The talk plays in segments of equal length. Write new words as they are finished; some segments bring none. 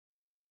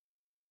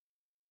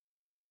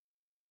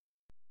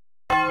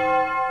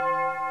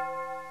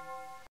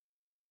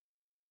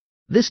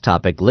This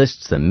topic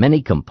lists the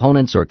many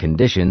components or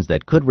conditions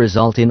that could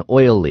result in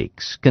oil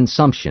leaks,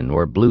 consumption,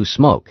 or blue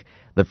smoke,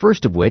 the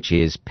first of which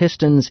is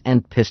pistons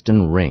and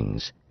piston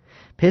rings.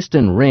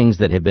 Piston rings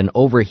that have been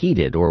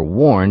overheated or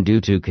worn due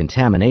to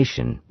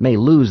contamination may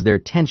lose their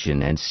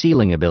tension and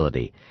sealing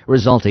ability,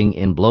 resulting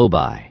in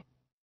blow-by.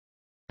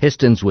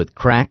 Pistons with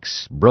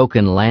cracks,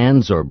 broken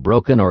lands, or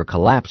broken or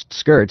collapsed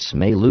skirts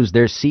may lose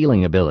their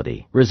sealing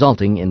ability,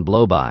 resulting in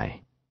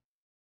blow-by.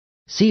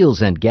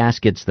 Seals and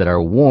gaskets that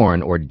are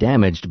worn or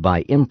damaged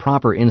by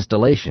improper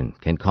installation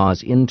can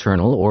cause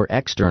internal or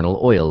external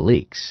oil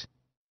leaks.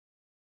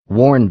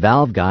 Worn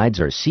valve guides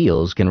or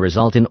seals can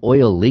result in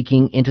oil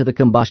leaking into the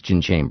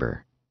combustion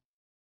chamber.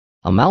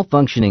 A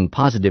malfunctioning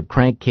positive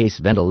crankcase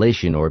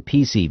ventilation or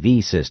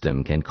PCV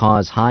system can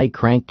cause high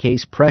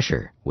crankcase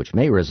pressure, which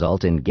may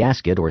result in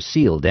gasket or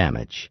seal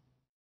damage.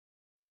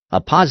 A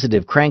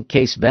positive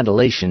crankcase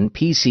ventilation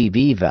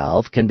PCV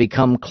valve can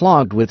become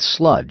clogged with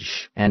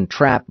sludge and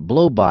trap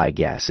blow-by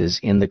gases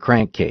in the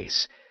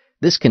crankcase.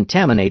 This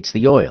contaminates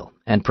the oil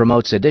and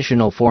promotes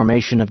additional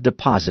formation of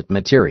deposit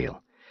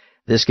material.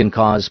 This can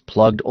cause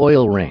plugged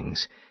oil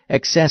rings,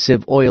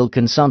 excessive oil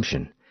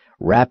consumption,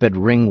 rapid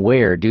ring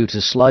wear due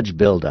to sludge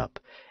buildup,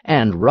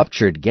 and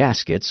ruptured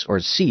gaskets or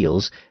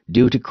seals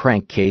due to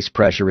crankcase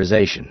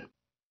pressurization.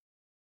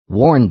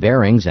 Worn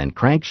bearings and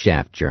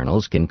crankshaft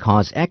journals can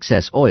cause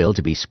excess oil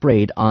to be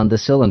sprayed on the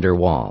cylinder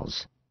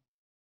walls.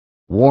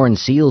 Worn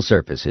seal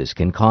surfaces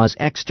can cause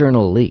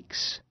external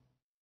leaks.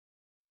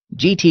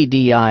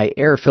 GTDI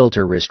air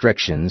filter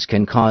restrictions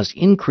can cause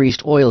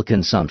increased oil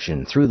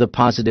consumption through the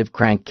positive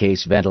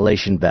crankcase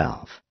ventilation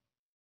valve.